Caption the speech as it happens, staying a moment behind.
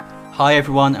Hi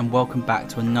everyone and welcome back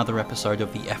to another episode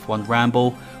of the F1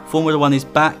 Ramble. Formula 1 is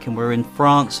back and we're in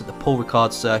France at the Paul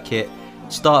Ricard circuit.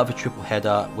 Start of a triple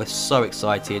header. We're so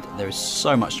excited. There is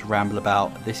so much to ramble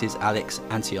about. This is Alex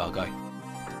and Tiago.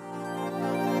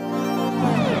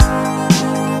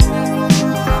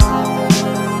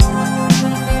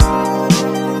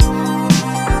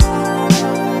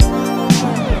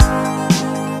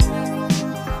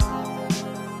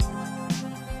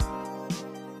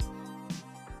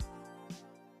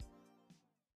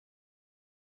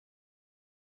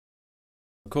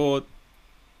 Record.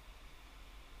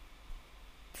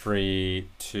 3,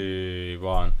 2,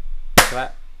 1.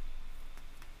 Clap.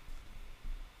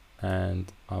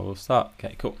 And I will start.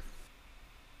 Okay, cool.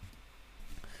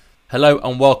 Hello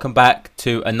and welcome back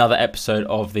to another episode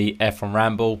of the F1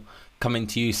 Ramble. Coming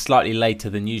to you slightly later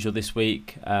than usual this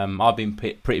week. I've been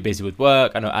pretty busy with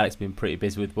work. I know Alex has been pretty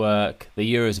busy with work.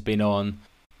 The Euros have been on.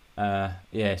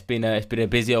 It's been a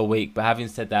busy old week. But having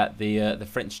said that, the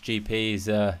French GP is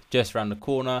just around the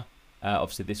corner.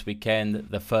 Obviously this weekend,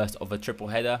 the first of a triple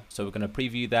header. So we're going to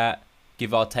preview that,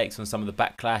 give our takes on some of the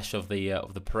backlash of the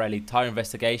Pirelli tyre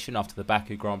investigation after the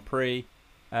Baku Grand Prix,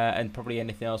 and probably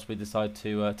anything else we decide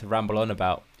to ramble on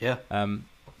about. Yeah.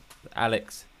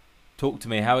 Alex, talk to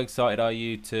me. How excited are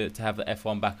you to have the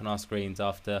F1 back on our screens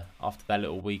after that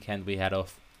little weekend we had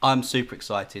off? I'm super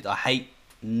excited. I hate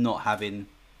not having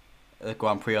a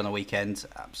Grand Prix on a weekend.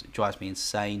 Absolutely drives me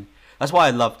insane. That's why I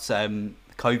loved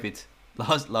COVID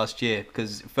last year,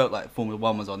 because it felt like Formula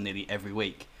 1 was on nearly every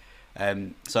week.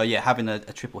 So yeah, having a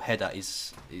triple header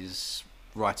is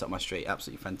right up my street.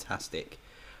 Absolutely fantastic.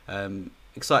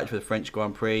 Excited for the French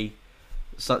Grand Prix.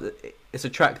 So it's a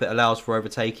track that allows for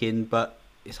overtaking, but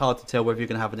it's hard to tell whether you're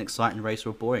going to have an exciting race or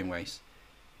a boring race.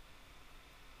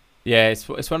 Yeah, it's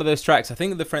one of those tracks. I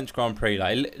think the French Grand Prix,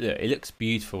 like it looks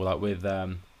beautiful, like with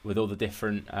all the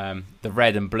different the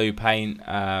red and blue paint,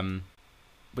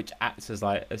 which acts as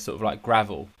like a sort of like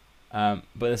gravel, but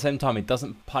at the same time it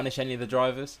doesn't punish any of the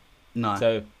drivers. No.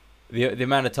 So the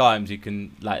amount of times you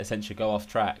can like essentially go off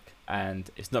track and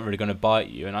it's not really going to bite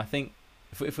you. And I think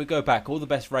if we go back, all the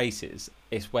best races,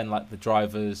 it's when like the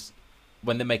drivers,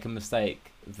 when they make a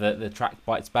mistake, the track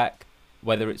bites back.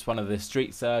 Whether it's one of the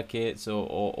street circuits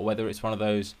or whether it's one of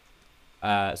those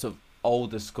sort of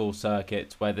older school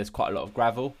circuits where there's quite a lot of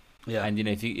gravel. Yeah. And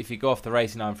if you go off the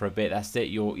racing line for a bit, that's it.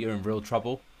 You're in real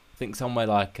trouble. I think somewhere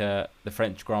like the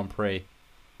French Grand Prix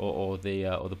or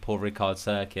the Paul Ricard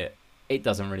circuit, it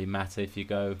doesn't really matter if you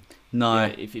go.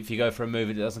 No. If you go for a move,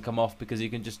 it doesn't come off because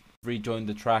you can just rejoin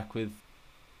the track with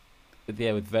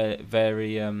very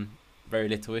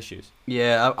little issues.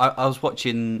 Yeah, I was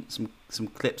watching some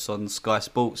clips on Sky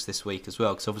Sports this week as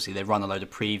well, because obviously they run a load of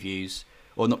previews,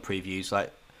 or not previews,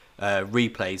 like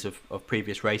replays of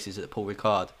previous races at the Paul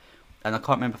Ricard. And I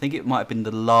can't remember, I think it might have been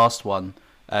the last one,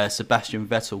 Sebastian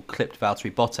Vettel clipped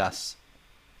Valtteri Bottas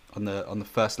on the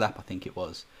first lap, I think it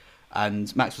was.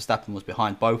 And Max Verstappen was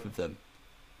behind both of them.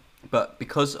 But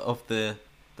because of the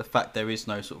fact there is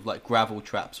no sort of like gravel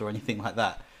traps or anything like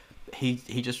that,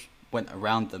 he just went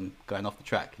around them going off the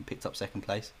track and picked up second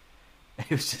place. It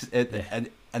was just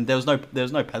and there was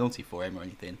no penalty for him or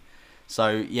anything. So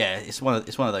yeah, it's one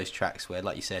of those tracks where,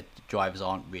 like you said, drivers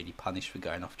aren't really punished for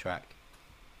going off track.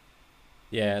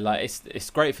 Yeah, like it's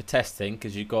great for testing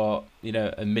because you've got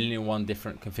 1,000,001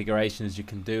 different configurations you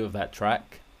can do of that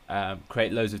track.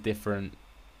 Create loads of different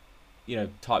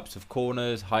types of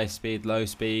corners, high speed, low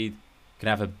speed. You can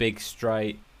have a big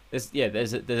straight.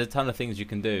 There's a ton of things you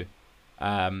can do.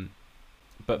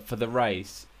 But for the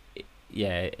race,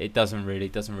 it doesn't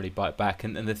really bite back.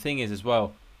 And the thing is as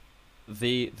well,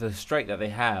 the straight that they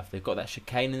have, they've got that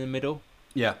chicane in the middle.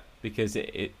 Yeah. Because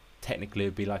it technically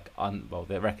would be like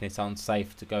they reckon it's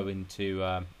unsafe to go into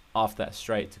after that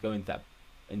straight, to go into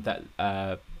that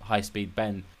high speed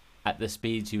bend at the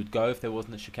speeds you would go if there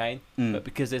wasn't a chicane. But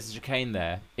because there's a chicane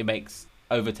there, it makes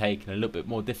overtaking a little bit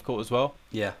more difficult as well.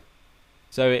 Yeah.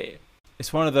 So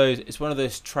it's one of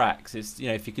those tracks. It's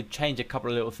if you could change a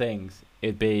couple of little things,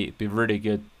 it'd be really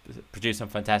good, produce some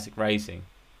fantastic racing.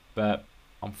 But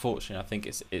unfortunately, I think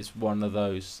it's one of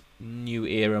those new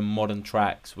era modern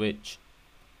tracks which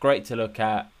great to look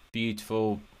at,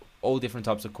 beautiful, all different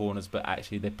types of corners, but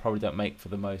actually they probably don't make for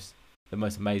the most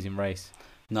amazing race.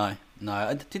 No.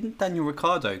 Didn't Daniel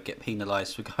Ricciardo get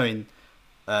penalised for going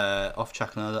off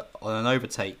track on an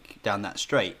overtake down that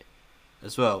straight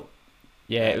as well?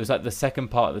 Yeah, it was like the second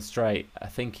part of the straight. I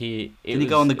think he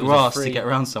go on the grass to get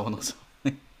around someone or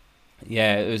something.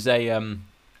 Yeah, it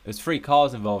was 3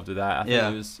 cars involved with that. I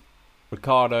think it was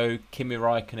Ricciardo, Kimi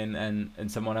Räikkönen,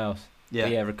 and someone else.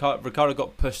 Yeah, Ricciardo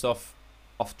got pushed off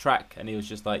track, and he was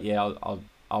just like, I'll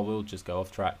I will just go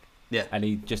off track. Yeah. And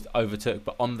he just overtook,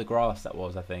 but on the grass that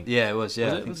was, I think. Yeah, it was.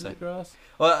 Yeah, I think was so. it Grass?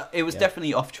 Well, it was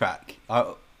definitely off track.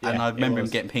 And I remember him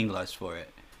was. getting penalised for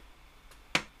it.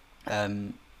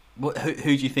 Who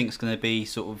do you think is going to be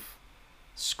sort of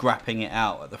scrapping it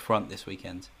out at the front this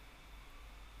weekend?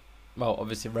 Well,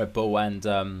 obviously Red Bull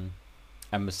and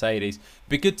Mercedes. It'd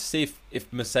be good to see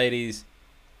if Mercedes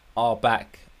are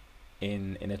back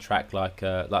in a track like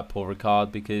Paul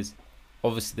Ricard, because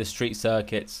obviously the street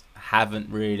circuits haven't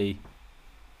really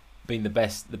been the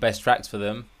best tracks for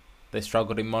them. They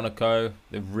struggled in Monaco.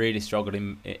 They've really struggled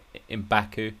in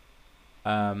Baku.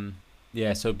 So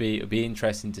it'd be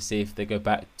interesting to see if they go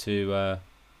back to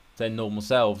their normal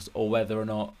selves, or whether or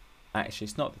not actually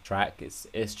it's not the track.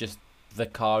 It's just the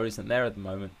car isn't there at the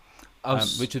moment.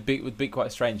 Which would be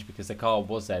quite strange, because the car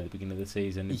was there at the beginning of the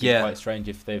season. It'd be quite strange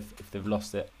if they've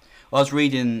lost it. Well, I was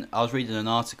reading an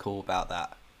article about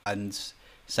that, and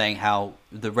saying how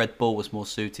the Red Bull was more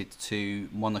suited to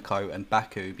Monaco and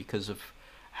Baku because of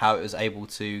how it was able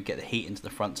to get the heat into the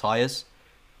front tyres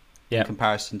in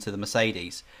comparison to the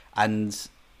Mercedes, and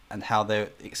how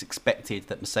it's expected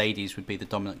that Mercedes would be the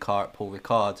dominant car at Paul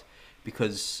Ricard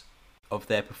because of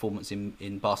their performance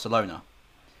in Barcelona,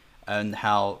 and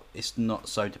how it's not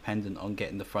so dependent on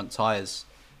getting the front tyres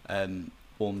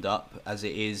warmed up as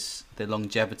it is the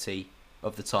longevity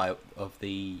of the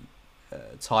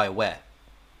tyre wear,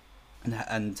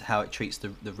 and how it treats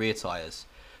the rear tyres.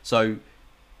 So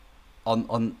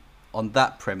on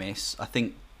that premise, I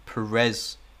think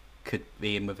Perez could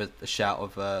be in with a shout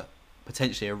of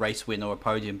potentially a race win or a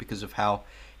podium because of how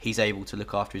he's able to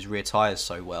look after his rear tyres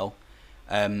so well.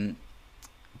 But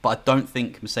I don't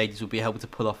think Mercedes will be able to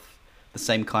pull off the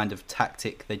same kind of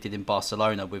tactic they did in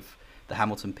Barcelona with the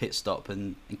Hamilton pit stop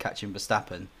and catching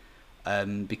Verstappen,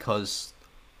 because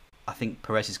I think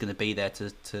Perez is going to be there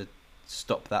to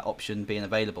stop that option being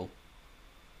available.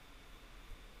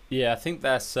 Yeah, I think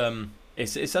that's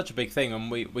it's such a big thing,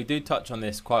 and we do touch on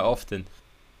this quite often.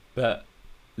 But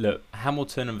look,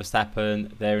 Hamilton and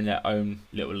Verstappen, they're in their own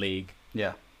little league.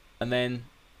 Yeah. And then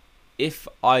if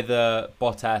either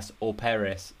Bottas or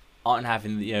Perez aren't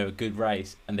having a good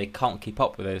race and they can't keep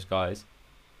up with those guys,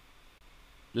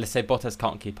 let's say Bottas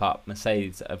can't keep up,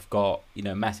 Mercedes have got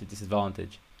massive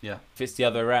disadvantage. Yeah. If it's the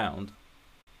other way around,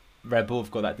 Red Bull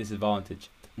have got that disadvantage.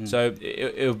 So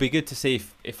it'll be good to see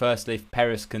if firstly if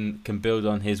Perez can build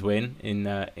on his win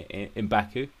in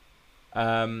Baku,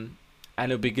 and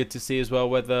it'll be good to see as well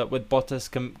whether Bottas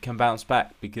can bounce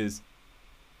back, because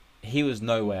he was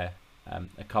nowhere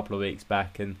a couple of weeks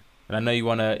back, and I know you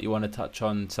wanna touch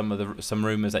on some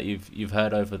rumours that you've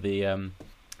heard over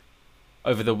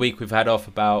the week we've had off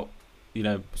about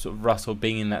sort of Russell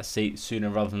being in that seat sooner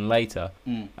rather than later.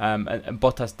 And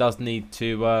Bottas does need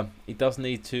to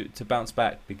bounce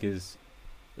back, because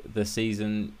the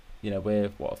season we're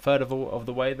a third of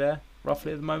the way there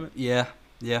roughly at the moment. Yeah.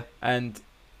 And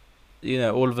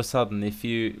all of a sudden if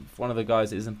one of the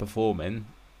guys isn't performing,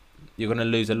 you're going to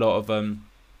lose a lot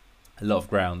of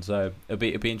ground. So it'll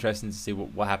be interesting to see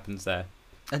what happens there.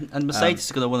 And Mercedes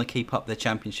is going to want to keep up their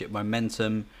championship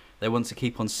momentum. They want to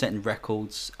keep on setting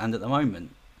records, and at the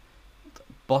moment,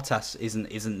 Bottas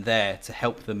isn't there to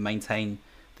help them maintain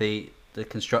the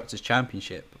constructors'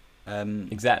 championship.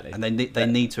 Exactly, and they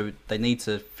need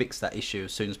to fix that issue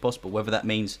as soon as possible. Whether that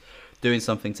means doing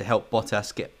something to help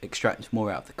Bottas extract more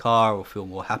out of the car, or feel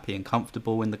more happy and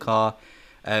comfortable in the car,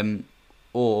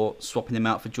 or swapping him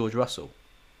out for George Russell.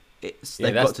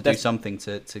 They've got to do something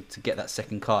to get that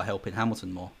second car helping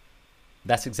Hamilton more.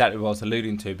 That's exactly what I was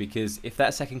alluding to, because if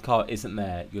that second car isn't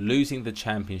there, you're losing the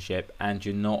championship and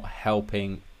you're not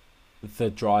helping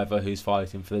the driver who's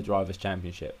fighting for the Drivers'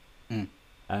 Championship. And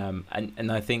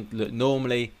I think, look,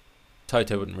 normally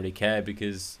Toto wouldn't really care,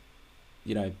 because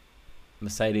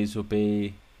Mercedes will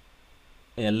be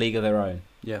in a league of their own.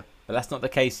 Yeah. But that's not the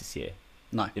case this year.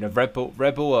 No. Red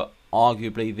Bull are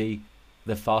arguably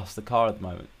the faster car at the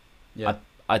moment. Yeah.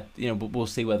 We'll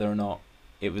see whether or not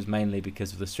it was mainly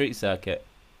because of the street circuit.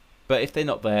 But if they're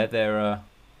not there,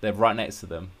 they're right next to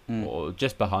them or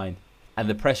just behind, and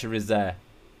the pressure is there.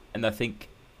 And I think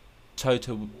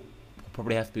Toto will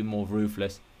probably have to be more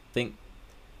ruthless. I think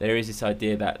there is this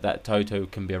idea that Toto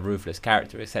can be a ruthless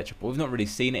character, etc. But we've not really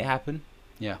seen it happen.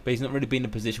 Yeah. But he's not really been in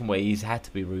a position where he's had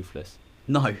to be ruthless.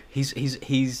 No, he's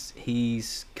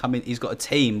coming. He's got a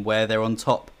team where they're on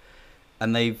top,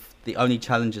 and the only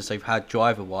challenges they've had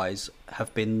driver wise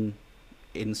have been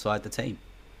inside the team,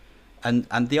 and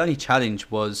the only challenge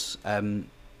was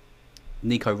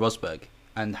Nico Rosberg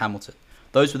and Hamilton.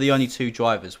 Those were the only two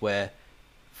drivers where,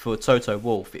 for Toto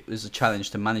Wolff, it was a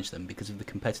challenge to manage them because of the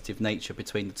competitive nature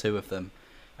between the two of them.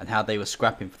 and how they were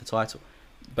scrapping for the title.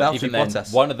 But Valtteri even then,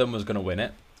 Bottas, one of them was going to win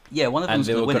it. yeah, one of them And was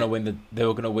they going were to going to win it. win the. They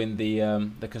were going to win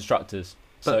the constructors.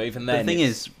 But So even then, the thing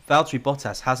is, Valtteri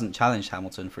Bottas hasn't challenged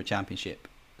Hamilton for a championship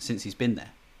since he's been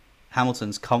there.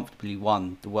 Hamilton's comfortably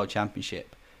won the world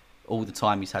championship all the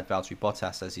time he's had Valtteri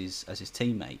Bottas as his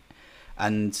teammate,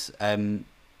 and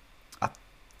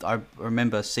I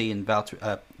remember seeing not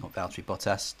Valtteri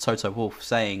Bottas, Toto Wolff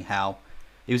saying how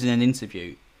he was in an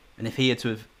interview, and if he had to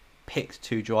have picked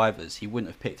two drivers, he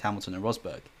wouldn't have picked Hamilton and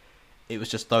Rosberg. It was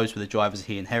just those were the drivers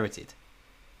he inherited.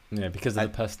 yeah, because of the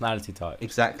personality type.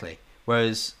 Exactly.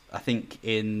 Whereas I think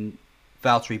in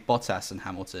Valtteri Bottas and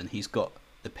Hamilton, he's got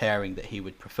the pairing that he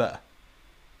would prefer.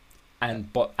 And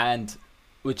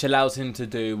which allows him to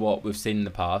do what we've seen in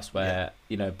the past, where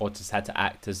Bottas had to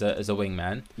act as a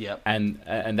wingman, Yep.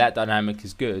 and that dynamic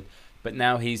is good. But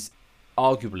now he's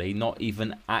arguably not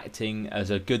even acting as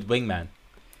a good wingman.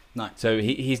 No. So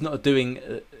he's not doing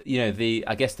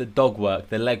the dog work,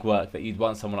 the leg work that you'd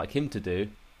want someone like him to do,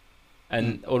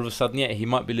 and all of a sudden, he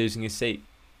might be losing his seat.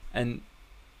 And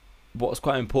what's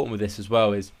quite important with this as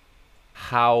well is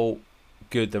how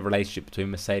good the relationship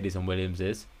between Mercedes and Williams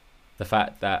is. The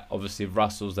fact that obviously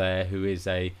Russell's there, who is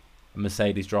a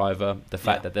Mercedes driver. The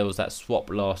fact that there was that swap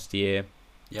last year.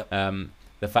 Yep.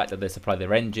 The fact that they supply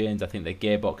their engines. I think they're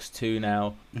gearbox 2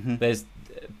 now. Mm-hmm. There's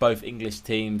both English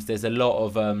teams. There's a lot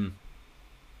of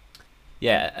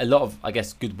I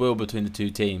guess goodwill between the two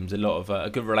teams. A lot of a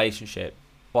good relationship.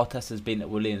 Bottas has been at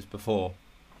Williams before.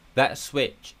 That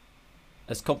switch,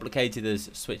 as complicated as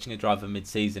switching a driver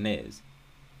mid-season is,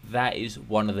 that is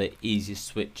one of the easiest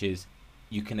switches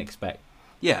you can expect.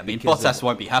 Yeah, I mean, Bottas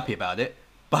won't be happy about it,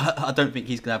 but I don't think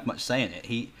he's going to have much say in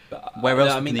it. Where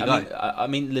else can he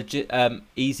go?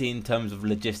 Easy in terms of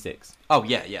logistics. Oh,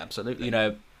 yeah, absolutely.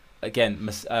 Again,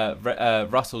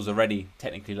 Russell's already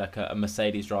technically like a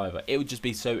Mercedes driver. It would just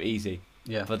be so easy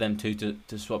for them to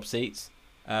swap seats.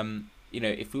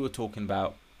 If we were talking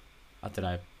about, I don't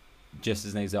know, just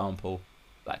as an example,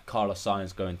 like Carlos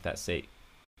Sainz going to that seat,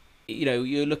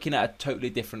 you're looking at a totally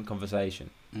different conversation.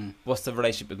 What's the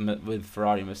relationship with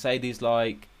Ferrari and Mercedes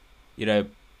like?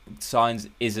 Sainz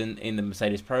isn't in the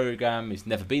Mercedes program. He's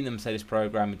never been in the Mercedes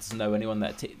program. He doesn't know anyone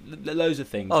that. Loads of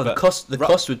things. Oh, the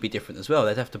cost would be different as well.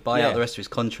 They'd have to buy out the rest of his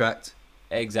contract.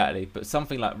 Exactly, but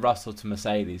something like Russell to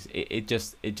Mercedes, it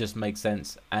just makes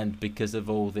sense, and because of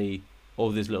all these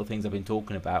little things I've been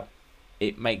talking about,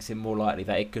 it makes it more likely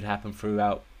that it could happen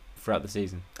throughout the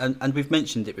season. And we've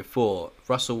mentioned it before.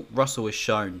 Russell has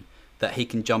shown that he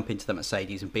can jump into the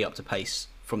Mercedes and be up to pace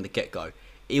from the get-go,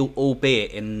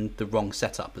 albeit in the wrong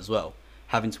setup as well,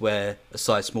 having to wear a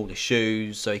size smaller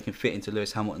shoes so he can fit into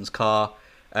Lewis Hamilton's car.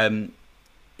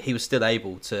 He was still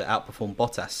able to outperform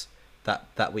Bottas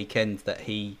that weekend that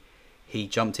he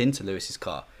jumped into Lewis's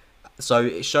car. So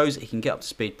it shows that he can get up to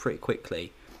speed pretty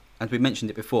quickly. And we mentioned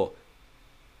it before.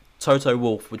 Toto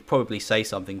Wolff would probably say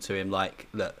something to him like,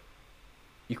 look,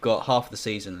 you've got half the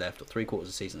season left or 3/4 of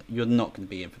the season. You're not going to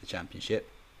be in for the championship.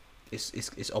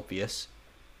 It's obvious.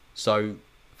 So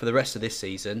for the rest of this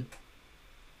season,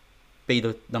 be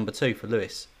the number 2 for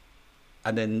Lewis.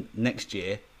 And then next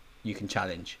year, you can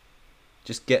challenge.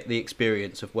 Just get the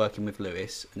experience of working with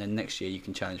Lewis, and then next year you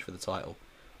can challenge for the title.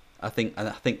 I think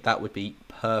that would be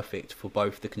perfect for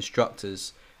both the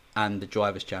constructors and the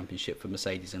drivers' championship for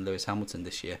Mercedes and Lewis Hamilton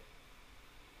this year.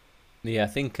 Yeah, I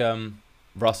think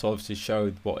Russell obviously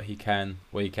showed what he can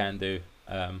do.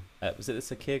 Was it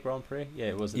the Sakir Grand Prix? Yeah,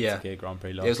 it was the Sakir Grand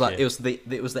Prix last year.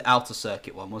 It was the outer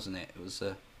circuit one, wasn't it? It was.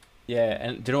 Yeah,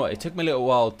 and do you know what? It took me a little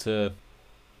while to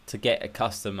get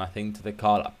accustomed, I think, to the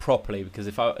car properly, because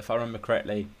if I remember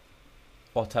correctly,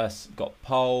 Bottas got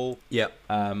pole. Yep.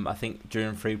 I think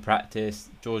during free practice,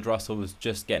 George Russell was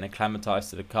just getting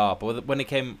acclimatized to the car, but when it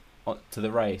came to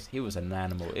the race, he was an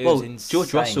animal. It was insane.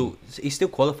 George Russell, he still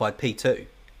qualified P2.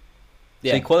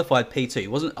 Yeah. So he qualified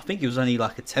P2. I think he was only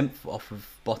like a tenth off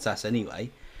of Bottas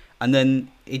anyway, and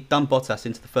then he'd done Bottas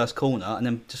into the first corner, and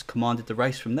then just commanded the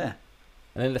race from there.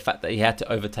 And then the fact that he had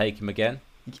to overtake him again.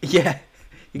 Yeah.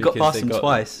 He got past him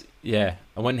twice. Yeah,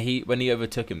 and when he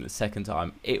overtook him the second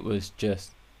time, it was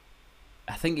just.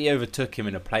 I think he overtook him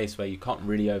in a place where you can't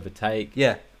really overtake.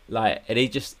 Yeah, and he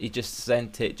just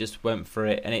sent it, just went for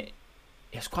it, and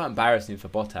it's quite embarrassing for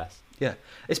Bottas. Yeah,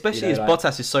 especially as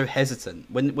Bottas is so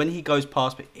hesitant. When he goes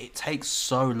past, it takes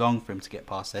so long for him to get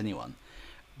past anyone.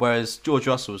 Whereas George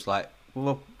Russell was like,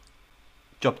 well,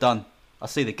 job done. I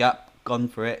see the gap, gone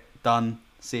for it, done.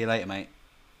 See you later, mate.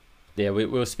 Yeah, we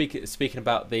were speaking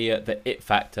about the it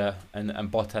factor and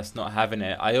Bottas not having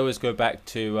it. I always go back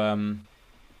to it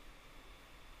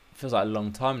feels like a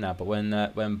long time now, but when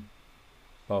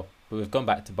we've gone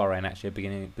back to Bahrain actually at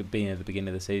the beginning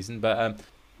of the season, but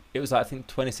it was like, I think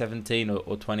 2017 or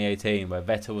 2018 where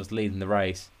Vettel was leading the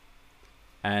race,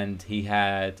 and he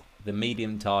had the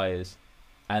medium tyres,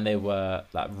 and they were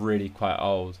like really quite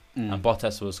old, and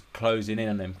Bottas was closing in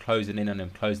on him,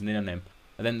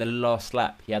 and then the last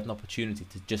lap he had an opportunity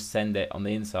to just send it on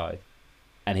the inside,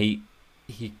 and he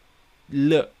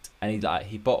looked and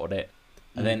he bottled it,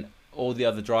 and then all the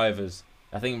other drivers,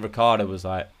 I think Ricciardo was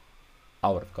like, I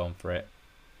would have gone for it,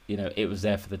 it was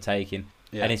there for the taking,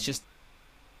 and it's just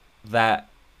that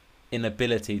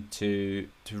inability to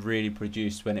really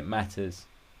produce when it matters,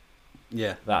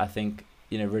 that I think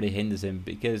really hinders him,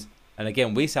 because, and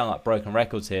again, we sound like broken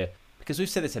records here because we've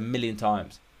said this a million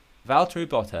times. Valtteri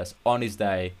Bottas on his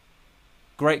day,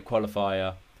 great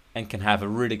qualifier, and can have a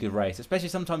really good race, especially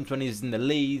sometimes when he's in the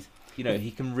lead.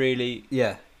 He can really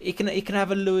he can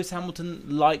have a Lewis Hamilton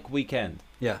like weekend.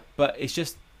 But it's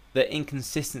just the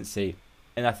inconsistency,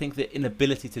 and I think the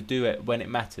inability to do it when it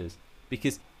matters,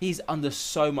 because he's under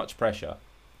so much pressure,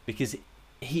 because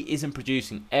he isn't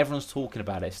producing. Everyone's talking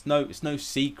about it. It's no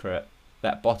secret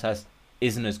that Bottas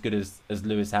isn't as good as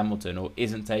Lewis Hamilton, or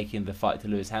isn't taking the fight to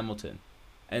Lewis Hamilton.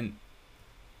 And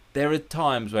there are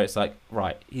times where it's like,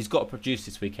 right, he's got to produce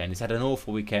this weekend. He's had an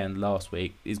awful weekend last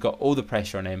week. He's got all the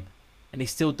pressure on him, and he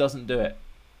still doesn't do it.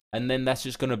 And then that's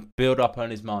just going to build up on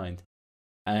his mind,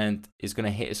 and it's going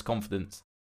to hit his confidence,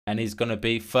 and he's going to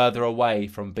be further away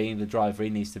from being the driver he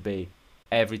needs to be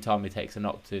every time he takes a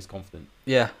knock to his confidence.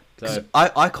 Yeah, so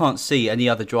I can't see any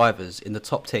other drivers in the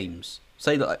top teams,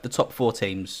 say like the top 4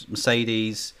 teams,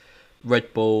 Mercedes,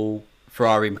 Red Bull,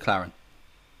 Ferrari, McLaren.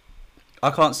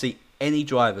 I can't see any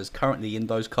drivers currently in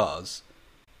those cars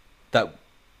that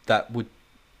would.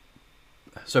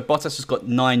 So Bottas has got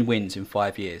 9 wins in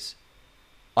 5 years.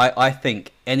 I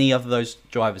think any of those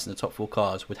drivers in the top 4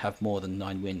 cars would have more than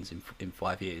 9 wins in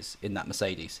 5 years in that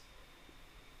Mercedes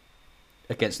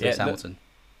against Lewis Hamilton.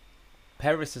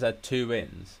 Perez has had 2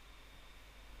 wins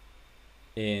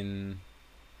in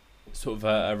sort of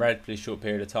a relatively short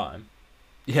period of time.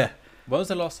 Yeah. When was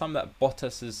the last time that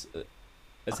Bottas has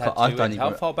had 2 wins?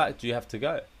 How far back do you have to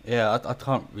go? Yeah, I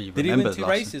can't really remember. Did he win 2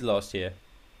 races last year?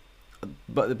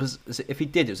 But if he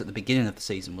did, it was at the beginning of the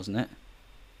season, wasn't it?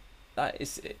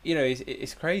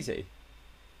 It's crazy.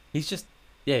 He's just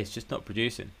not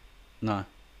producing. No,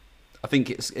 I think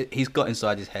he's got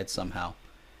inside his head somehow,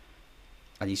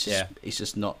 and he's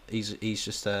just not. He's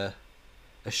just a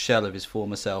shell of his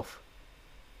former self.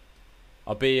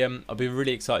 I'll be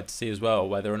really excited to see as well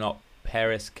whether or not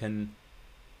Perez can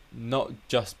not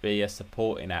just be a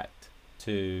supporting act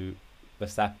to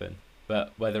Verstappen,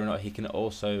 but whether or not he can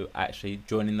also actually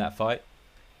join in that fight.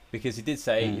 Because he did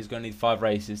say he's going to need 5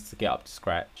 races to get up to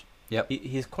scratch. Yep.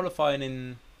 His qualifying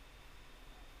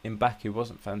in Baku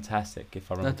wasn't fantastic,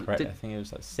 if I remember correctly. I think it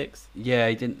was like 6th. Yeah,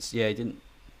 he didn't.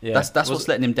 Yeah. That's what's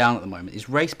letting him down at the moment. His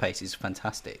race pace is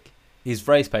fantastic. His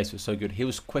race pace was so good. He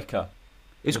was quicker.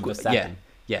 Yeah.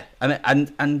 And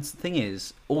the thing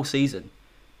is, all season,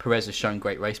 Perez has shown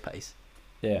great race pace.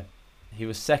 Yeah. He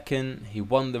was second. He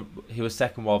was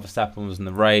second while Verstappen was in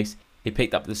the race. He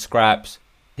picked up the scraps.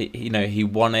 He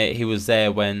won it. He was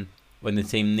there when the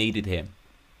team needed him,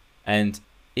 and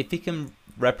if he can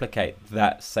replicate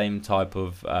that same type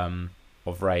of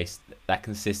race, that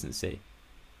consistency,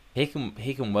 he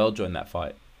can well join that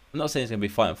fight. I'm not saying he's going to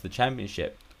be fighting for the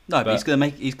championship. No, but he's going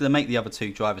to make the other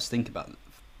 2 drivers think about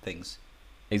things.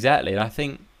 Exactly, and I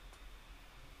think,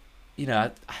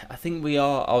 I think we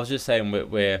are. I was just saying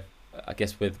we're I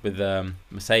guess with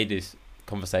Mercedes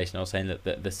conversation, I was saying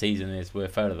that the season we're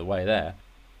further the way there.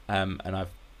 And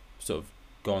I've sort of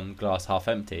gone glass half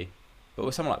empty. But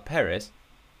with someone like Perez,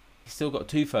 he's still got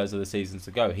 2/3 of the season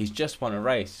to go. He's just won a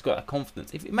race. He's got that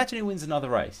confidence. Imagine he wins another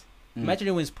race. Imagine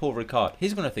he wins Paul Ricard.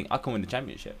 He's going to think, I can win the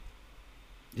championship.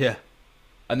 Yeah.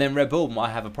 And then Red Bull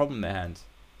might have a problem in their hands.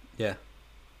 Yeah.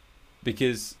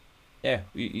 Because,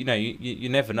 you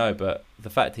never know. But the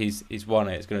fact he's won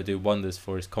it is going to do wonders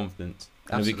for his confidence.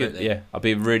 And Absolutely. It'll be good. Yeah, I'll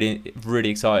be really, really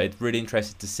excited, really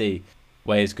interested to see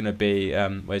where he's going to be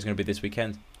this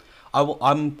weekend.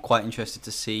 I'm quite interested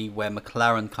to see where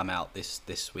McLaren come out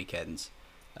this weekend,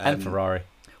 and Ferrari.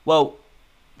 Well,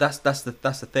 that's the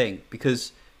thing,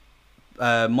 because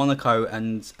Monaco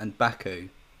and Baku,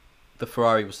 the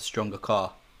Ferrari was the stronger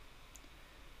car,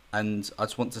 and I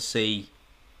just want to see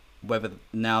whether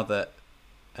now that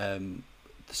the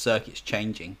circuit's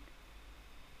changing,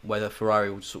 whether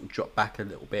Ferrari will sort of drop back a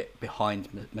little bit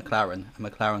behind McLaren, and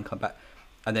McLaren come back.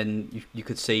 And then you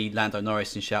could see Lando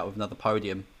Norris and shout with another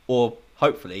podium, or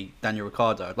hopefully Daniel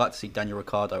Ricciardo. I'd like to see Daniel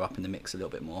Ricciardo up in the mix a little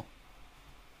bit more.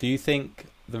 Do you think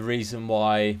the reason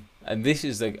why And this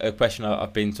is a question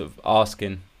I've been sort of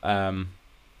asking.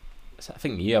 So I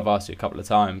think I've asked you a couple of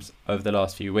times over the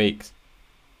last few weeks.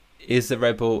 Is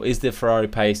the Ferrari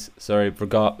pace,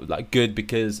 good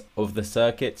because of the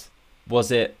circuits?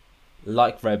 Was it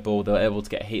like Red Bull, they were able to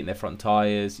get heat in their front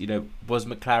tyres? Was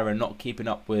McLaren not keeping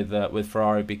up with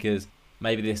Ferrari because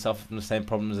maybe they suffer from the same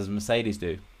problems as Mercedes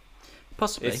do?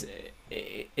 Possibly.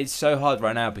 It's so hard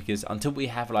right now because until we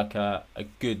have like a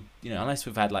good,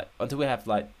 until we have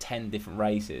like 10 different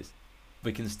races,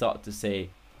 we can start to see,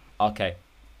 okay,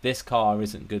 this car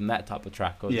isn't good in that type of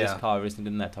track, or this car isn't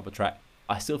good in that type of track.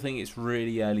 I still think it's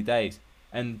really early days,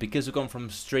 and because we've gone from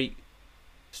street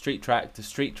track to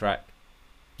street track,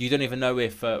 you don't even know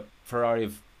if Ferrari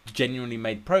have genuinely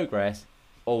made progress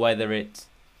or whether it's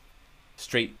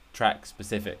street track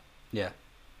specific. Yeah,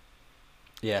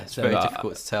 it's very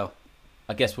difficult to tell.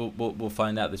 I guess we'll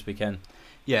find out this weekend.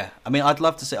 Yeah, I mean, I'd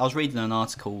love to say. I was reading an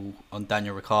article on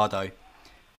Daniel Ricciardo.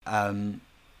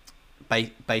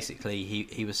 Basically,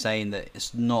 he was saying that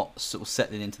it's not sort of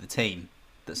settling into the team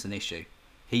that's an issue.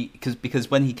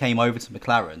 Because when he came over to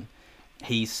McLaren,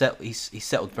 he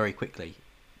settled very quickly.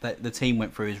 The team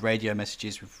went through his radio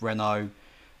messages with Renault.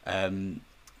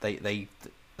 They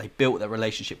built that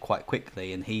relationship quite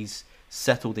quickly, and he's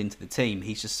settled into the team.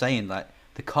 He's just saying like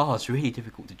the car is really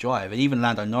difficult to drive, and even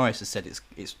Lando Norris has said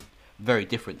it's very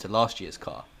different to last year's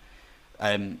car.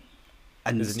 And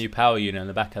there's a new power unit on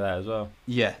the back of that as well.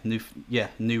 Yeah,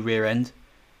 new rear end.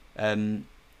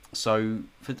 So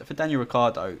for Daniel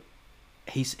Ricciardo,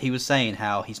 he was saying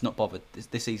how he's not bothered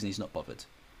this season. He's not bothered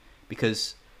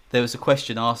because there was a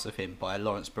question asked of him by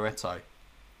Lawrence Barretto,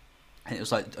 and it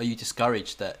was like, "Are you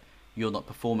discouraged that you're not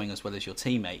performing as well as your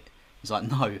teammate?" He's like,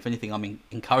 "No. If anything, I'm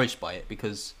encouraged by it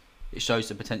because it shows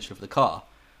the potential of the car.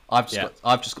 I've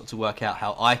just got to work out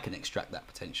how I can extract that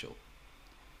potential."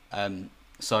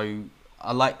 So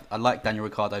I like Daniel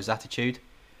Ricciardo's attitude,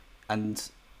 and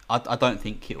I don't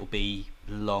think it will be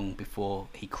long before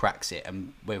he cracks it,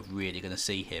 and we're really going to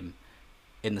see him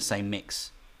in the same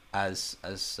mix as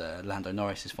Lando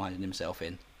Norris is finding himself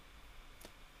in.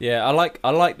 Yeah, I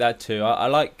like that too. I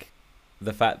like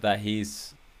the fact that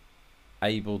he's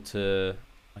able to,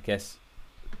 I guess,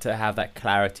 to have that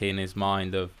clarity in his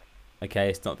mind of, okay,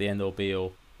 it's not the end all be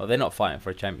all. Well, they're not fighting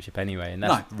for a championship anyway, and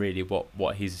that's really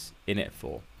what he's in it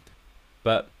for.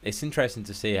 But it's interesting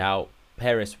to see how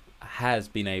Perez has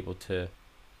been able to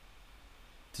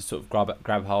sort of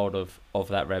grab hold of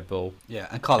that Red Bull. Yeah,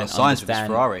 and Carlos Sainz with his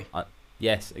Ferrari.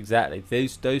 Yes, exactly.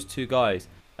 Those two guys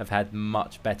have had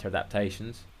much better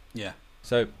adaptations. Yeah.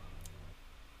 So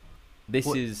this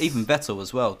is even Vettel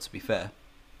as well, to be fair.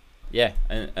 Yeah,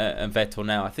 and Vettel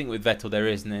now. I think with Vettel there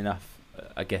isn't enough,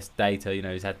 I guess, data.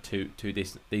 He's had two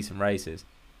decent races.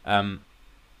 Yeah,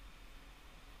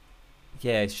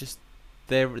 it's just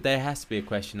there has to be a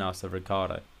question asked of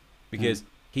Ricciardo because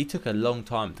he took a long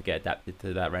time to get adapted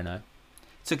to that Renault.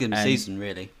 It took him a season,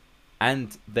 really.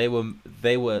 And they were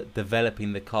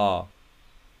developing the car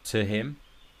to him.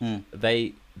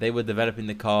 They were developing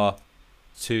the car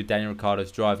to Daniel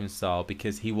Ricciardo's driving style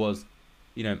because he was,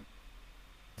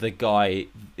 the guy.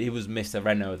 He was Mr.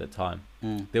 Renault at the time.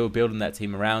 They were building that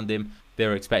team around him. They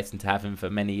were expecting to have him for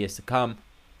many years to come.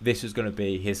 This was going to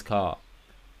be his car.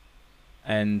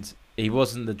 And he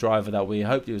wasn't the driver that we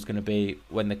hoped he was going to be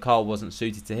when the car wasn't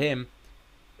suited to him.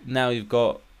 Now you've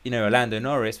got, Lando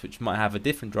Norris, which might have a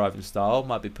different driving style,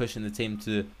 might be pushing the team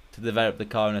to develop the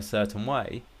car in a certain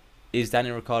way. Is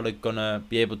Daniel Ricciardo going to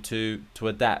be able to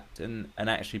adapt and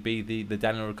actually be the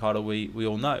Daniel Ricciardo we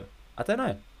all know? I don't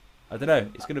know.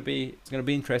 It's going to be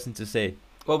interesting to see.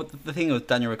 Well, the thing with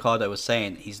Daniel Ricciardo was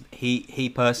saying, he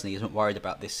personally isn't worried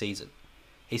about this season.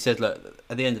 He said, look,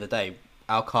 at the end of the day,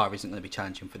 our car isn't going to be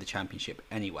challenging for the championship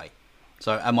anyway.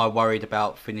 So am I worried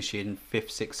about finishing 5th,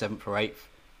 6th, 7th or 8th?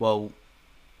 Well,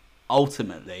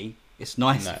 ultimately, it's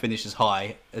nice to finish as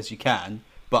high as you can,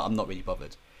 but I'm not really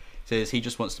bothered. So he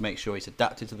just wants to make sure he's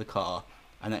adapted to the car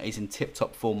and that he's in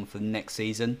tip-top form for the next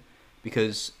season,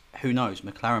 because who knows,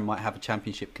 McLaren might have a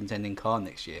championship contending car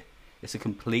next year. It's a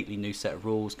completely new set of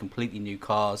rules, completely new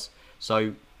cars.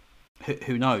 So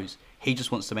who knows? He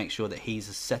just wants to make sure that he's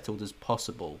as settled as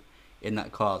possible in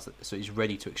that car, so he's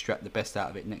ready to extract the best out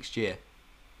of it next year.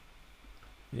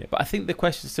 Yeah, but I think the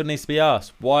question still needs to be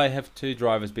asked: why have two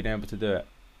drivers been able to do it,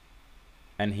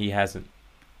 and he hasn't?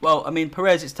 Well, I mean,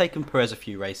 Perez. It's taken Perez a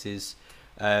few races.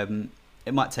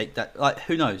 It might take that. Like,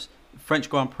 who knows?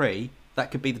 French Grand Prix. That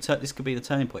could be this could be the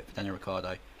turning point for Daniel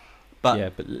Ricciardo. But yeah,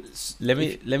 but let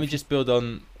me just build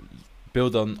on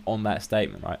that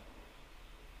statement, right?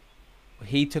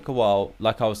 He took a while,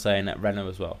 like I was saying, at Renault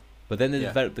as well. But then they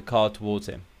developed the car towards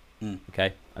him.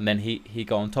 Okay, and then he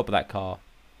go on top of that car.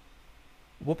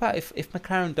 What about if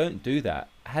McLaren don't do that?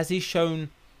 Has he shown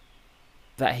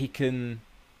that he can,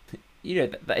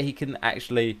 that he can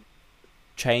actually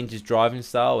change his driving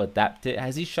style, adapt it?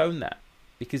 Has he shown that?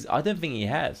 Because I don't think he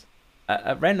has.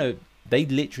 At Renault, they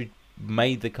literally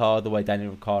made the car the way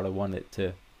Daniel Ricciardo wanted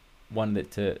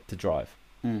it to drive,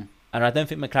 and I don't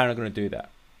think McLaren are going to do that.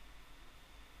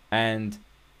 And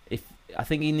I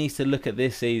think he needs to look at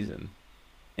this season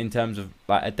in terms of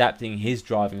like adapting his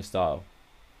driving style,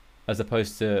 as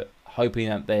opposed to hoping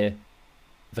that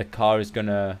the car is going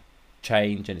to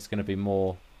change and it's going to be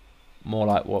more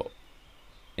like what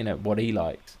he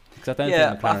likes. Because I don't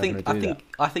think McLaren are going to do that.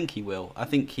 I think he will. I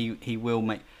think he will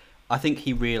make. I think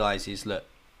he realises, look,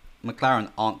 McLaren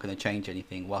aren't going to change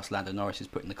anything whilst Lando Norris is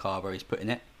putting the car where he's putting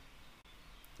it.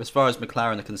 As far as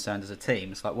McLaren are concerned as a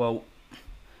team, it's like, well,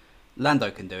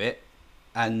 Lando can do it,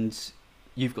 and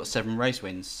you've got 7 race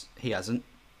wins. He hasn't.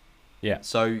 Yeah.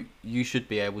 So you should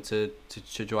be able to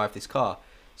drive this car.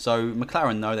 So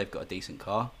McLaren know they've got a decent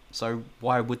car. So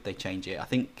why would they change it? I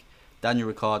think Daniel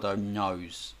Ricciardo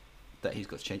knows that he's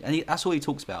got to change, and that's all he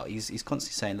talks about. He's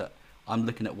constantly saying, look, I'm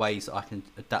looking at ways that I can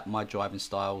adapt my driving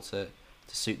style to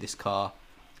suit this car.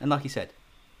 And like he said,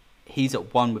 he's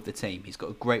at one with the team. He's got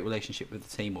a great relationship with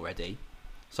the team already.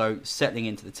 So settling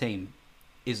into the team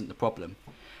isn't the problem.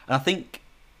 And I think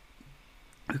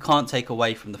we can't take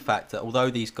away from the fact that although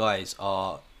these guys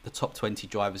are the top 20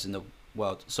 drivers in the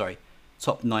world,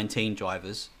 top 19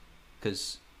 drivers,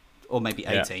 or maybe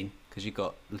 18, because you've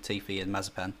got Latifi and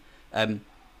Mazepin,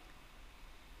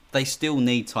 they still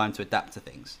need time to adapt to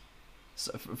things.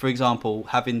 So, for example,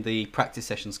 having the practice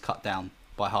sessions cut down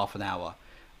by half an hour,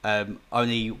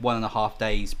 only 1.5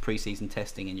 days pre-season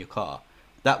testing in your car,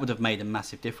 that would have made a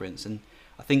massive difference. And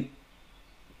I think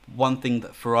one thing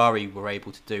that Ferrari were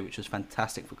able to do, which was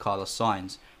fantastic for Carlos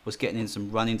Sainz, was getting in some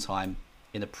running time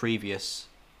in a previous,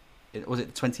 was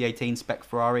it the 2018 spec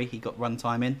Ferrari he got run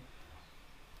time in?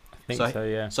 I think so,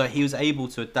 yeah. So he was able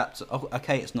to adapt to,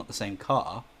 okay, it's not the same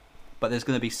car, but there's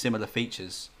going to be similar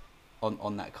features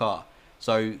on that car.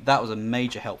 So that was a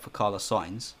major help for Carlos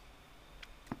Sainz.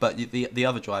 But the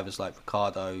other drivers like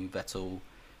Ricciardo, Vettel,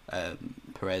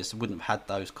 Perez wouldn't have had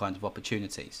those kind of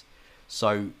opportunities.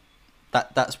 So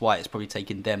that's why it's probably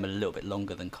taken them a little bit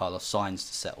longer than Carlos Sainz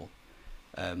to settle.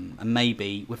 And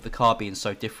maybe with the car being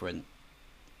so different,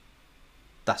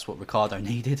 that's what Ricciardo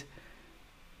needed.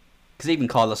 Because even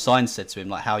Carlos Sainz said to him,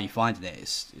 like, how are you finding it?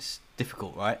 It's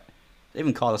difficult, right?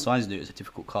 Even Carlos Sainz knew it was a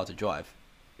difficult car to drive.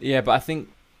 Yeah, but I think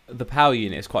the power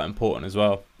unit is quite important as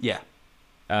well. Yeah.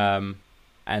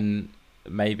 And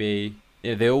maybe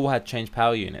they all had changed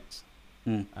power units.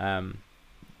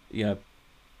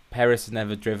 Perez has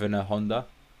never driven a Honda.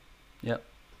 Yep.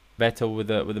 Vettel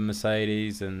with a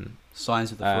Mercedes and Sainz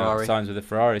with the Ferrari. Sainz with the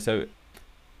Ferrari. So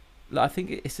I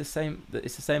think it's the same.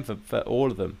 It's the same for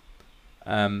all of them.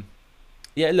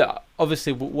 Look,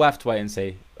 obviously we'll have to wait and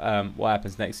see what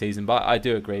happens next season. But I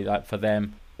do agree, like, for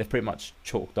them, they've pretty much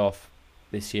chalked off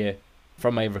this year.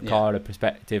 From a Ricciardo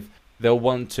perspective, they'll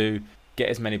want to get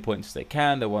as many points as they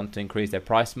can. They want to increase their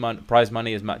prize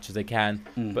money as much as they can.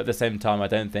 But at the same time, I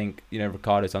don't think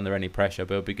Ricciardo's under any pressure.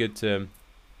 But it'll be good to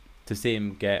see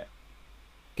him get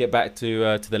back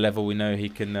to the level we know he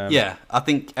can. I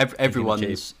think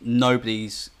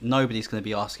nobody's going to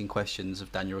be asking questions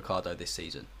of Daniel Ricciardo this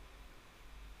season.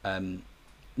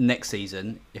 Next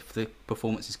season, if the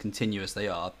performances continue as they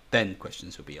are, then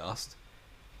questions will be asked.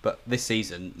 But this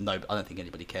season, no, I don't think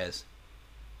anybody cares.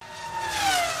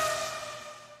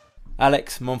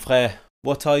 Alex, mon frère,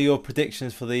 what are your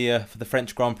predictions for the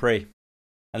French Grand Prix?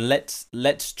 And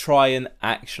let's try and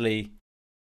actually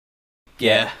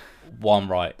get one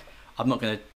right. I'm not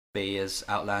going to be as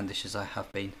outlandish as I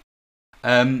have been.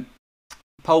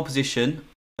 Pole position.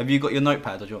 Have you got your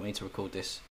notepad, or do you want me to record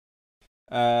this?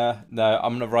 No,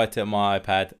 I'm gonna write it on my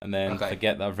iPad and then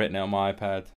forget that I've written it on my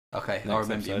iPad. Okay, I'll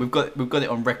remember you. We've got it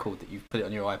on record that you've put it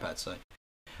on your iPad. So,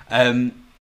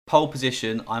 pole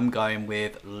position, I'm going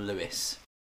with Lewis.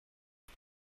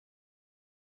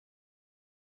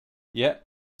 Yep.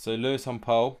 So Lewis on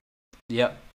pole.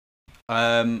 Yep.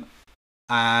 And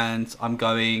I'm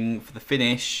going for the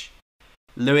finish.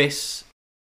 Lewis,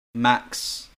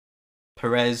 Max,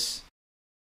 Perez,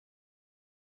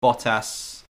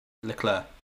 Bottas, Leclerc.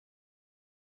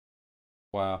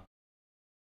 Wow.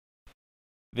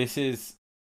 This is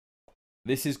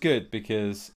good,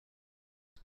 because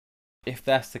if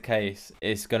that's the case,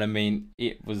 it's going to mean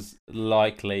it was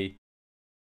likely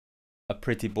a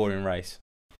pretty boring race.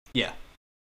 Yeah.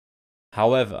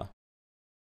 However,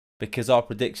 because our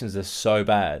predictions are so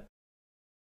bad,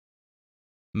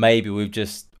 maybe we've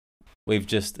just we've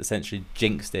just essentially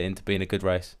jinxed it into being a good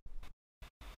race.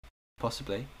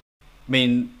 Possibly. I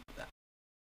mean,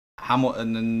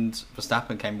 Hamilton and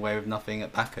Verstappen came away with nothing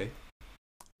at Baku.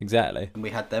 Exactly. And we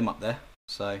had them up there.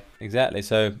 So exactly.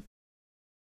 So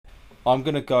I'm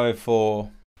gonna go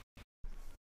for.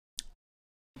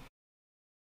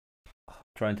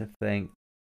 Trying to think.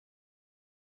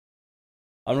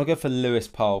 I'm gonna go for Lewis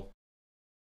Pole,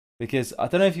 because I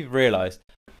don't know if you've realised,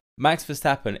 Max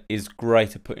Verstappen is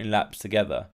great at putting laps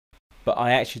together, but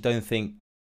I actually don't think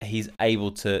he's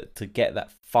able to get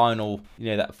that final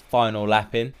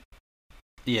lap in.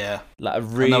 Yeah, like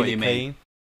really clean.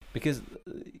 Because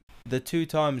the two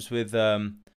times with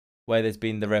where there's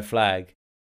been the red flag,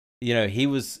 he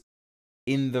was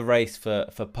in the race for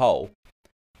pole,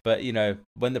 but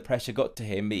when the pressure got to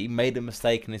him, he made a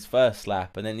mistake in his first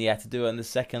lap, and then he had to do it in the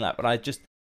second lap. And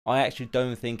I actually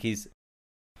don't think he's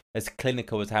as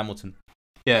clinical as Hamilton.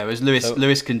 Yeah, whereas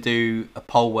Lewis can do a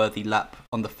pole-worthy lap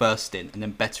on the first stint and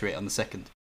then better it on the second.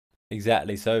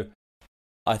 Exactly. So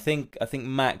I think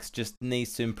Max just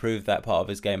needs to improve that part of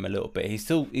his game a little bit.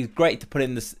 He's great to put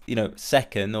in this,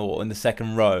 second or in the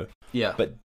second row. Yeah.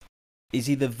 But is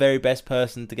he the very best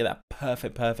person to get that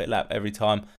perfect lap every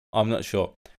time? I'm not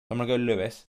sure. I'm gonna go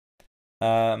Lewis.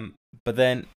 But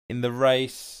then in the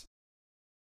race,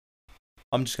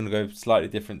 I'm just gonna go slightly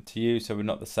different to you, so we're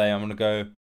not the same. I'm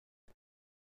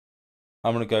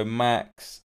gonna go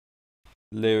Max,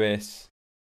 Lewis,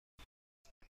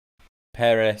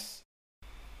 Perez,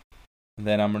 and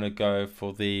then I'm gonna go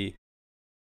for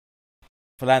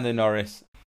Lando Norris.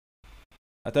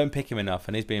 I don't pick him enough,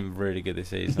 and he's been really good this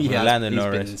season. Yeah, Lando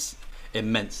Norris, been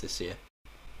immense this year.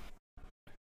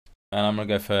 And I'm gonna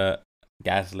go for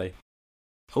Gasly.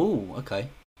 Oh, okay.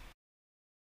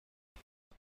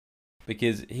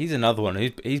 Because he's another one.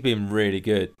 He's been really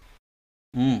good.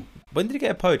 Mm. When did he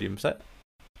get a podium? Was that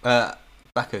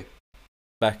Baku.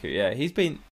 Baku, yeah. He's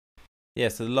been,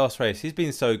 so the last race, he's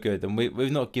been so good, and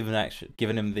we've not given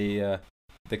him the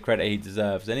credit he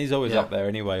deserves, and he's always up there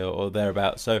anyway, or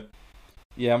thereabouts. So,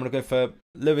 yeah, I'm gonna go for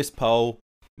Lewis pole,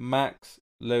 Max,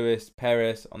 Lewis,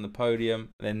 Perez on the podium,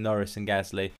 and then Norris and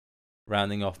Gasly,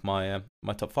 rounding off my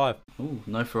top 5. Ooh,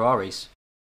 no Ferraris.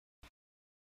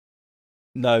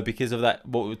 No, because of that,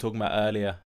 what we were talking about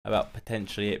earlier about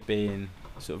potentially it being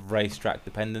sort of racetrack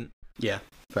dependent. Yeah,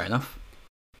 fair enough.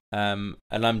 And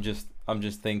I'm just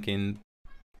thinking,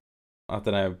 I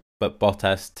don't know, but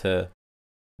Bottas to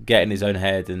get in his own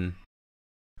head and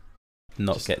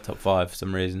not get top 5 for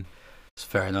some reason. It's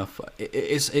fair enough.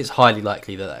 It's highly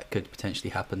likely that could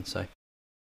potentially happen. So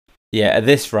yeah, at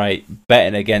this rate,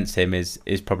 betting against him is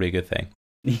probably a good thing.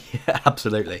 Yeah,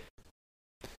 absolutely.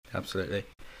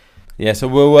 Yeah, so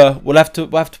we'll have to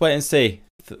wait and see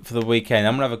for the weekend.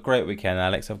 I'm gonna have a great weekend,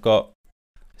 Alex. I've got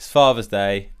it's Father's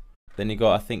Day, then you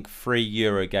got I think 3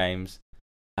 Euro games,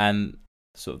 and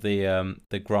sort of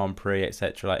the Grand Prix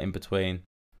etc. like in between,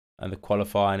 and the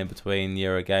qualifying in between the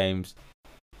Euro games.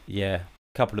 Yeah,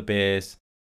 a couple of beers.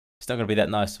 It's not gonna be that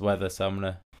nice weather, so I'm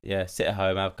gonna sit at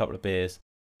home, have a couple of beers,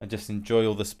 and just enjoy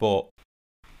all the sport.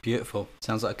 Beautiful.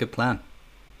 Sounds like a good plan.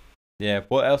 Yeah.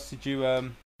 What else did you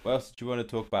want to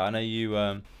talk about? I know you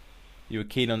were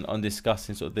keen on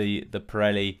discussing sort of the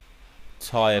Pirelli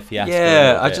tyre fiasco.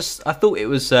 Yeah, I thought it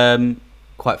was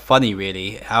quite funny,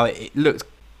 really, how it looked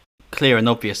clear and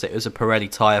obvious that it was a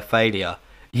Pirelli tyre failure.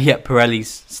 Yet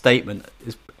Pirelli's statement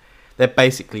is they're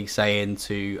basically saying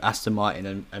to Aston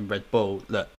Martin and Red Bull,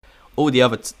 look, all the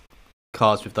other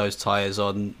cars with those tyres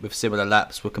on with similar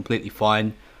laps were completely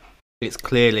fine. It's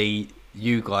clearly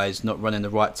you guys not running the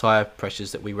right tyre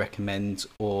pressures that we recommend,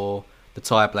 or the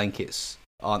tyre blankets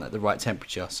aren't at the right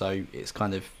temperature. So it's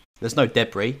kind of, there's no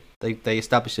debris. They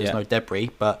established there's no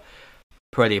debris, but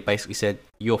Pirelli basically said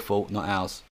your fault, not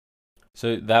ours.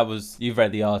 So that was, you've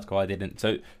read the article, I didn't.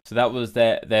 So that was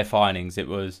their findings. It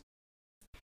was,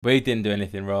 we didn't do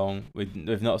anything wrong.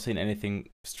 We've not seen anything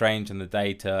strange in the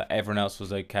data. Everyone else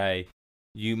was okay.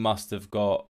 You must have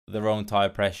got the wrong tyre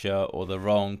pressure or the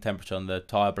wrong temperature on the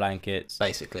tyre blankets.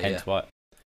 Basically, hence why.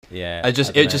 Yeah. It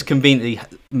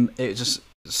was just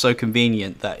so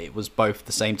convenient that it was both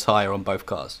the same tyre on both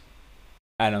cars.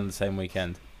 And on the same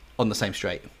weekend. On the same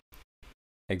straight.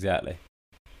 Exactly.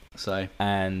 So.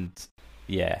 And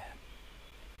yeah,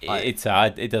 it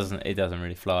doesn't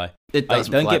really fly. It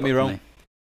doesn't. Don't get me wrong.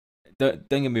 Don't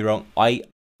get me wrong. I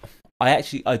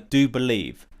do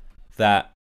believe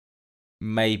that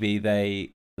maybe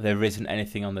there isn't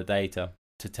anything on the data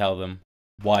to tell them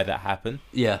why that happened.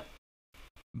 Yeah.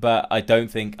 But I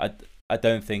don't think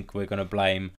we're going to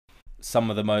blame some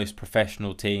of the most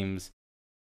professional teams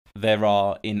there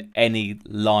are in any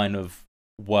line of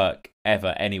work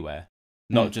ever anywhere.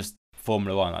 not just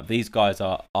Formula One. Like, these guys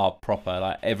are proper.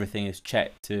 Like, everything is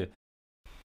checked to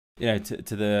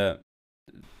the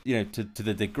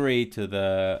degree, to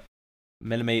the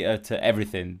millimeter, to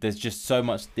everything. There's just so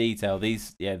much detail.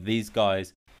 These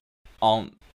guys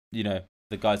aren't, the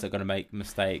guys that are going to make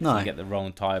mistakes and get the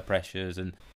wrong tire pressures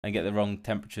and get the wrong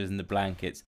temperatures in the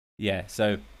blankets. Yeah,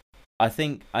 so I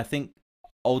think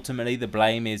ultimately the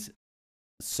blame is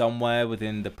somewhere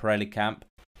within the Pirelli camp.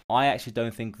 I actually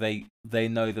don't think they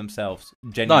know themselves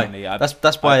genuinely. No,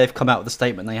 that's why they've come out with the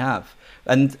statement they have.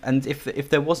 And if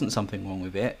there wasn't something wrong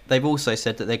with it, they've also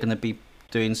said that they're going to be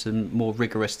doing some more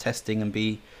rigorous testing and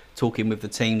be talking with the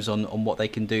teams on what they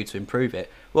can do to improve it.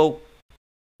 Well,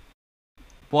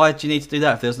 why do you need to do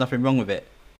that if there's nothing wrong with it?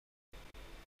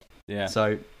 Yeah.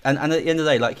 So, and at the end of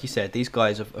the day, like you said, these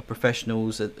guys are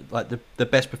professionals, like the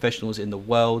best professionals in the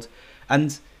world.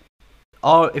 And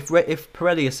if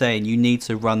Pirelli are saying you need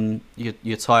to run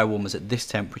your tyre warmers at this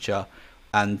temperature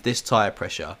and this tyre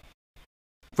pressure,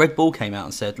 Red Bull came out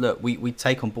and said, look, we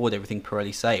take on board everything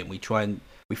Pirelli say and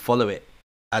we follow it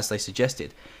as they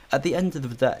suggested. At the end of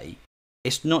the day,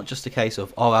 it's not just a case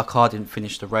of, our car didn't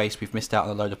finish the race, we've missed out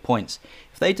on a load of points.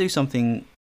 If they do something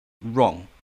wrong,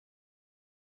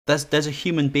 there's a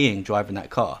human being driving that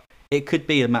car. It could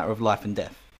be a matter of life and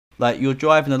death. Like, you're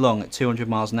driving along at 200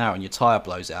 miles an hour and your tyre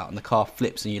blows out and the car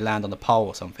flips and you land on the pole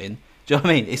or something. Do you know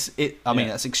what I mean? I mean,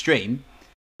 that's extreme.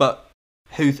 But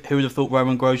who would have thought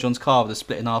Romain Grosjean's car would have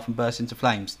split in half and burst into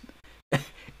flames?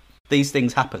 These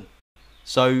things happen.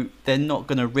 So they're not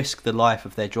going to risk the life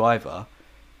of their driver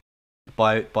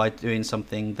by doing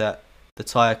something that the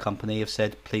tyre company have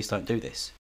said, please don't do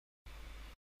this.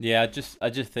 Yeah, I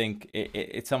just think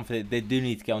it's something that they do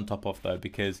need to get on top of, though,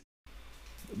 because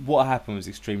what happened was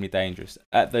extremely dangerous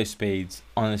at those speeds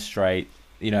on a straight.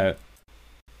 It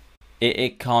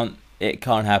can't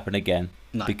happen again.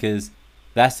 No. Because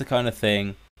that's the kind of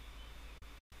thing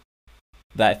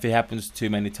that if it happens too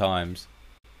many times,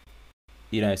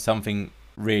 something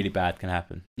really bad can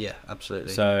happen. Yeah,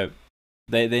 absolutely. So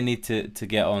they need to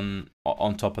get on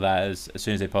top of that as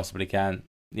soon as they possibly can.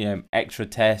 Extra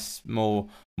tests, more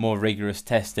rigorous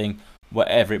testing,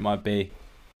 whatever it might be.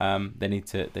 They need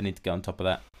to get on top of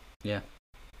that. Yeah,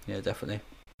 definitely.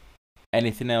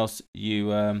 Anything else you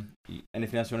want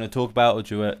to talk about, or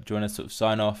do you want to sort of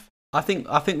sign off? I think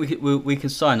we can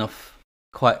sign off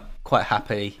quite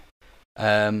happily.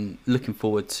 Looking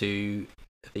forward to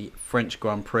the French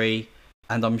Grand Prix,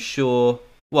 and I'm not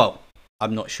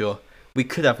sure. We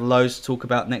could have loads to talk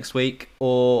about next week,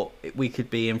 or we could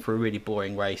be in for a really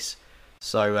boring race.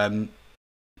 So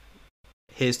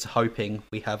here's to hoping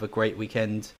we have a great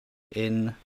weekend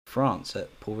in France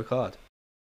at Paul Ricard.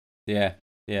 Yeah.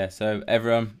 So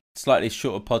everyone, slightly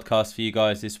shorter podcast for you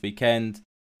guys this weekend.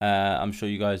 I'm sure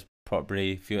you guys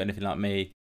probably, if you're anything like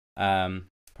me,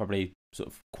 probably sort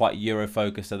of quite Euro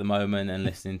focused at the moment and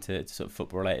listening to sort of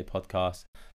football related podcasts.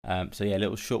 So yeah, a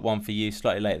little short one for you,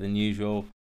 slightly later than usual.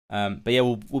 But yeah,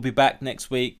 we'll be back next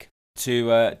week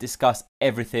to discuss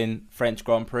everything French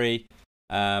Grand Prix.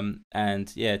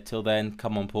 And yeah, till then,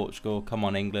 come on Portugal, come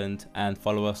on England, and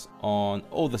follow us on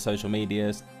all the social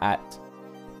medias at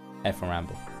F1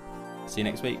 Ramble. See you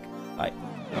next week. Bye.